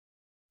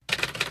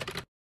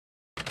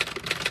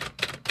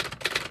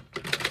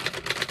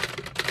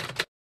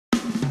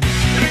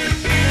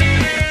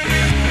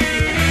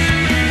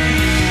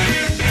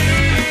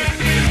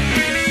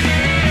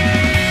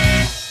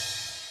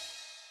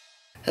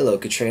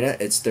Katrina,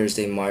 it's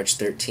Thursday, March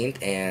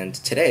 13th, and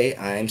today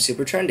I'm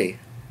super trendy.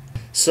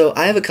 So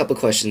I have a couple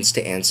questions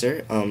to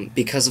answer.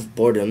 Because of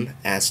Boredom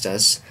asked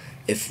us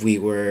if we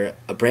were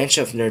a branch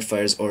of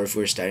Nerdfighters or if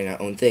we were starting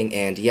our own thing,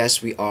 and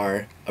yes, we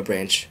are a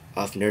branch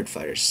of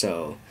Nerdfighters,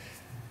 so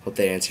hope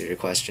that answered your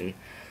question.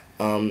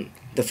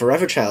 The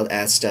Forever Child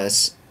asked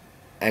us,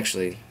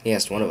 actually, he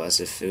asked one of us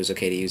if it was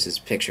okay to use his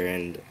picture,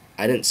 and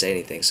I didn't say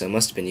anything, so it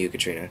must have been you,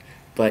 Katrina.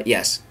 But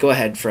yes, go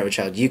ahead, Forever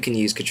Child, you can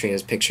use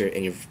Katrina's picture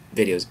in your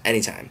videos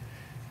anytime,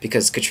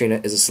 because Katrina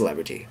is a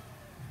celebrity.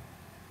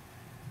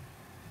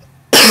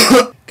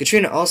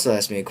 Katrina also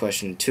asked me a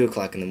question at 2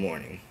 o'clock in the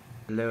morning.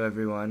 Hello,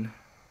 everyone.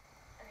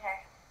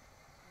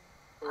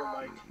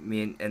 Okay.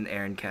 Me and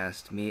Aaron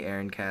Cast,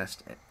 Aaron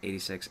Cast,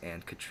 86,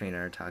 and Katrina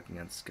are talking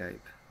on Skype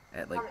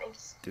at like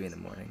 3 in the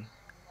morning.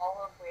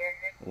 Wall of weird.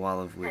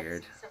 Wall of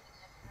weird.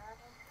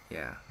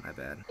 Yeah, my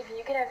bad. If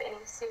you could have any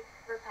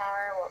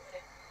superpower, what would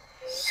it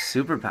be?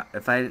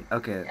 Superpower?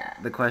 Okay, Yeah.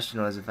 The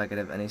question was if I could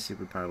have any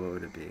superpower, what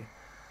would it be?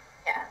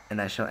 Yeah.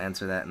 And I shall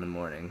answer that in the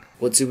morning.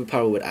 What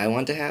superpower would I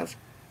want to have?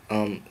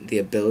 The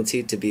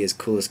ability to be as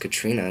cool as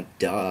Katrina,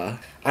 duh.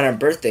 On our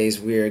birthdays,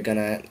 we're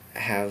gonna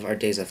have our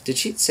days off. Did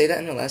she say that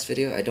in her last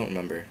video? I don't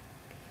remember.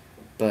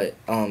 But,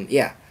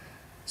 yeah.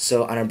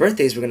 So on our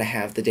birthdays, we're gonna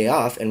have the day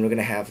off, and we're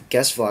gonna have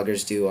guest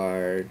vloggers do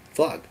our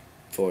vlog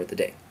for the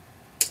day.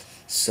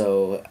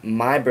 So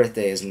my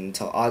birthday isn't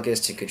until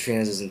August, and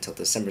Katrina's isn't until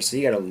December, so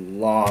you got a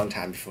long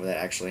time before that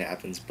actually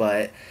happens.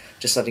 But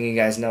just letting you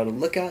guys know to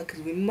look out,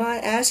 because we might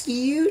ask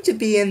you to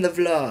be in the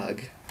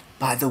vlog.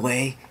 By the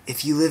way,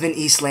 if you live in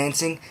East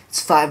Lansing,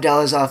 it's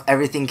 $5 off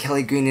everything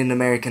Kelly Green in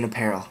American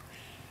Apparel.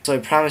 So I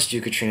promised you,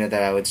 Katrina,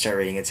 that I would start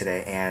reading it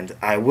today, and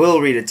I will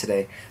read it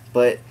today,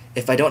 but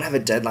if I don't have a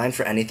deadline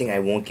for anything, I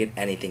won't get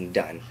anything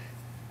done.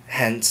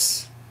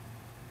 Hence,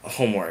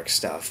 homework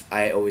stuff.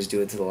 I always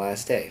do it to the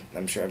last day.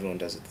 I'm sure everyone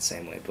does it the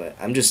same way, but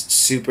I'm just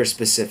super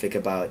specific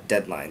about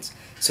deadlines.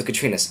 So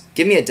Katrina,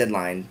 give me a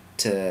deadline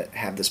to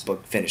have this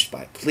book finished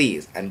by.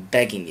 Please, I'm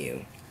begging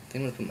you. I think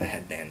I'm going to put my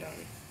headband on.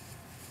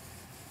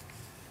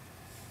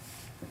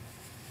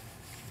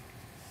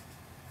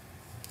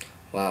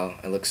 Wow,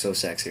 I look so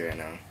sexy right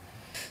now.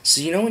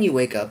 So you know when you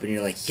wake up and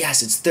you're like,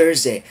 yes, it's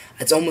Thursday,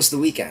 it's almost the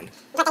weekend.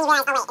 But then you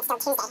realize, oh wait, it's still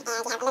Tuesday,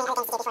 and you have a million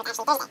other things to do before it's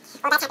actually Thursday.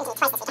 Well, that's happened to me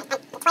twice this week.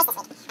 Twice this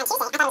week. On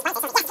Tuesday, I thought it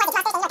was Wednesday, so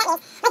yes, Wednesday, Thursday, you know what that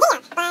means? My video!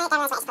 But that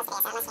was what it's supposed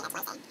to be, so I'm assuming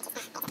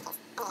that's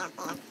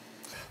Wednesday.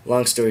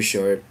 Long story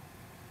short,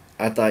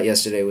 I thought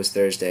yesterday was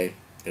Thursday.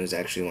 It was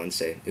actually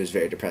Wednesday. It was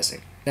very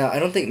depressing. Now, I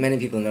don't think many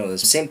people know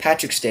this. St.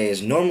 Patrick's Day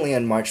is normally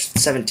on March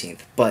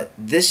 17th, but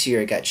this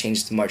year it got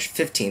changed to March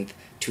 15th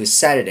to a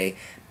Saturday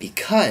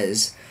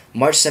because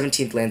March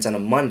 17th lands on a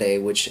Monday,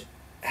 which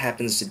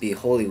happens to be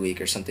Holy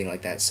Week or something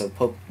like that. So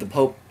the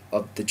Pope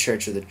of the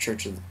Church, or the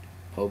Church of the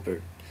Pope,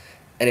 or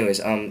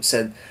anyways,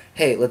 said,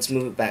 hey, let's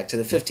move it back to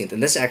the 15th.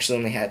 And this actually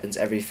only happens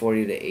every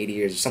 40 to 80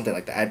 years or something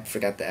like that. I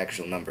forgot the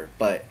actual number,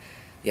 but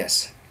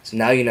yes. So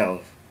now you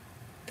know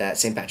that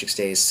St. Patrick's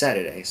Day is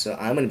Saturday, so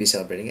I'm going to be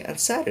celebrating it on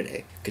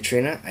Saturday.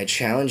 Katrina, I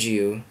challenge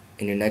you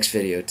in your next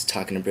video to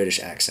talk in a British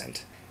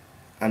accent.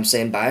 I'm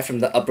saying bye from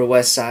the Upper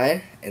West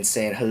Side and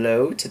saying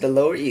hello to the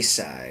Lower East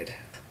Side.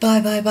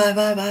 Bye, bye, bye,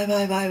 bye, bye,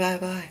 bye, bye, bye,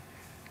 bye.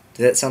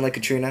 Did that sound like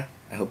Katrina?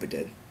 I hope it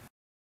did.